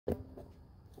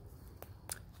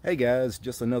Hey guys,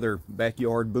 just another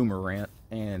backyard boomer rant,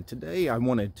 and today I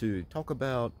wanted to talk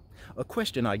about a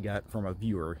question I got from a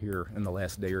viewer here in the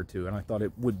last day or two, and I thought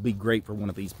it would be great for one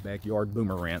of these backyard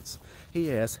boomer rants.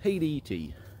 He asked, "Hey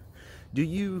DT, do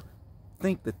you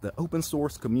think that the open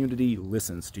source community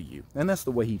listens to you?" And that's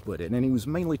the way he put it, and he was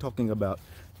mainly talking about,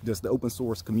 does the open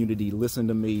source community listen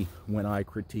to me when I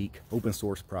critique open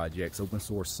source projects, open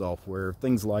source software,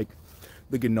 things like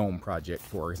the GNOME project,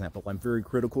 for example. I'm very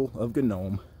critical of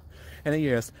GNOME. And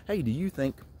he asked, hey, do you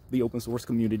think the open source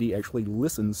community actually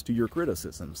listens to your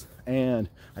criticisms? And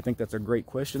I think that's a great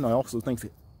question. I also think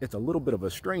it's a little bit of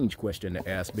a strange question to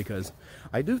ask, because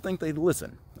I do think they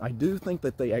listen. I do think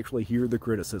that they actually hear the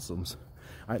criticisms.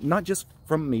 Not just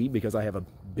from me, because I have a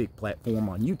big platform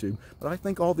on YouTube, but I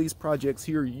think all these projects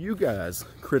hear you guys'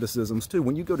 criticisms too.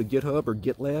 When you go to GitHub or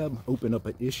GitLab, open up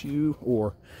an issue,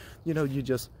 or, you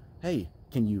just, hey,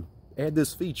 can you add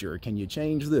this feature? Can you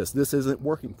change this? This isn't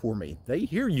working for me. They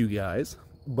hear you guys,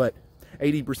 but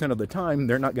 80% of the time,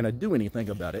 they're not going to do anything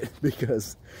about it,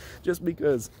 because just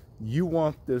because you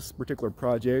want this particular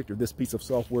project or this piece of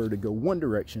software to go one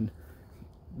direction,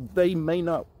 they may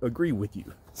not agree with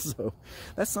you. So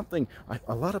that's something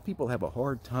a lot of people have a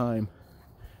hard time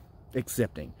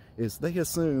accepting, is they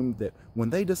assume that when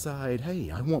they decide, hey,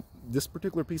 I want this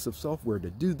particular piece of software to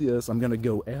do this, I'm going to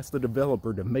go ask the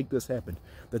developer to make this happen,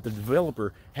 that the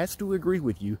developer has to agree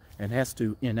with you and has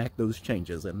to enact those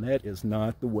changes. And that is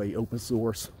not the way open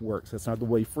source works. That's not the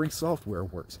way free software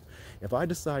works. If I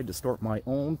decide to start my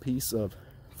own piece of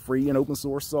free and open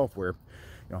source software,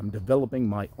 I'm developing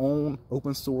my own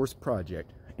open source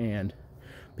project, and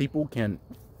people can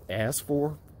ask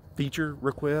for feature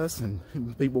requests, and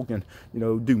people can,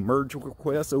 do merge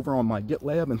requests over on my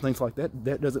GitLab and things like that.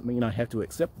 That doesn't mean I have to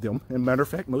accept them. And matter of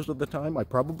fact, most of the time I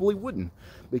probably wouldn't,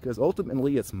 because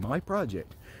ultimately it's my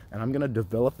project and I'm going to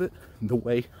develop it the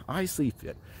way I see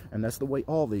fit. And that's the way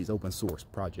all these open source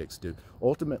projects do.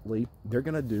 Ultimately, they're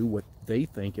going to do what they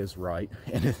think is right,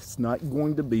 and it's not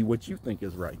going to be what you think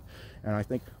is right. And I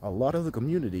think a lot of the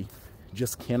community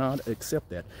just cannot accept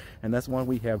that, and that's why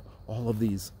we have all of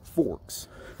these forks,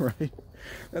 right?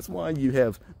 That's why you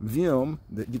have Vim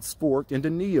that gets forked into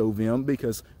NeoVim,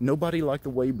 because nobody liked the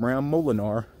way Bram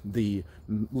Molinar, the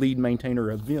lead maintainer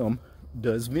of Vim,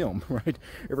 does Vim, right?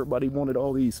 Everybody wanted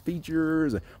all these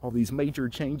features and all these major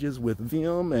changes with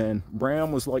Vim, and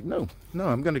Bram was like, no,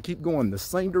 I'm going to keep going the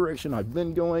same direction I've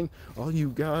been going. All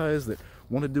you guys that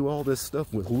want to do all this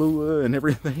stuff with Lua and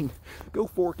everything, go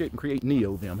fork it and create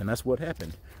NeoVim. And that's what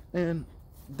happened. And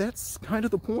that's kind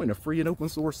of the point of free and open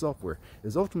source software,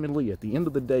 is ultimately at the end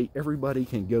of the day, everybody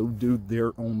can go do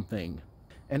their own thing.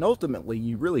 And ultimately,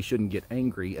 you really shouldn't get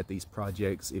angry at these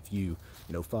projects if you,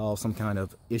 file some kind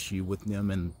of issue with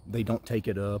them and they don't take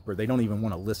it up, or they don't even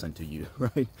want to listen to you,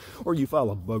 right? Or you file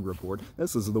a bug report.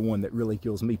 This is the one that really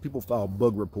kills me. People file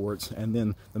bug reports, and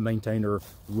then the maintainer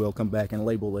will come back and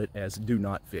label it as do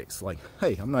not fix. Like,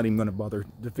 hey, I'm not even going to bother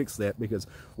to fix that, because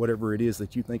whatever it is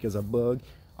that you think is a bug,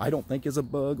 I don't think is a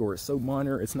bug, or it's so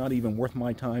minor it's not even worth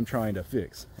my time trying to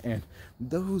fix. And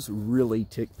those really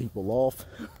tick people off,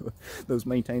 those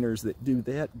maintainers that do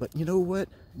that. But you know what?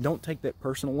 Don't take that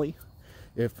personally.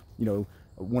 If,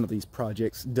 one of these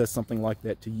projects does something like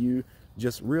that to you,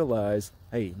 just realize,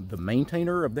 hey, the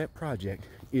maintainer of that project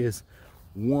is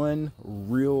one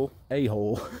real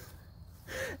a-hole.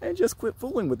 And just quit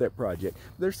fooling with that project.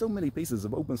 There's so many pieces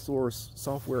of open source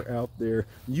software out there.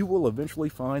 You will eventually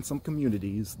find some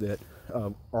communities that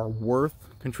are worth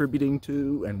contributing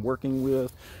to and working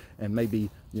with, and maybe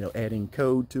adding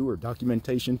code to, or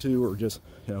documentation to, or just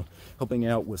helping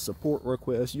out with support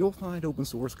requests. You'll find open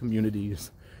source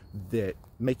communities that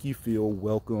make you feel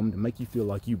welcomed, make you feel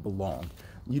like you belong.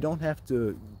 You don't have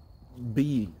to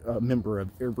be a member of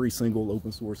every single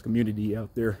open source community out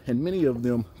there, and many of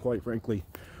them, quite frankly,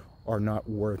 are not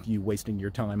worth you wasting your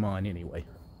time on anyway.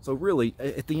 So really,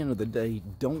 at the end of the day,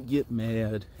 don't get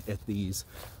mad at these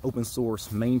open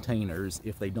source maintainers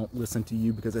if they don't listen to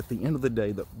you, because at the end of the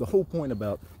day, the whole point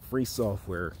about free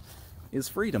software is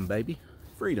freedom, baby.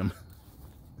 Freedom.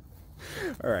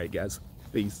 All right, guys.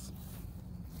 Peace.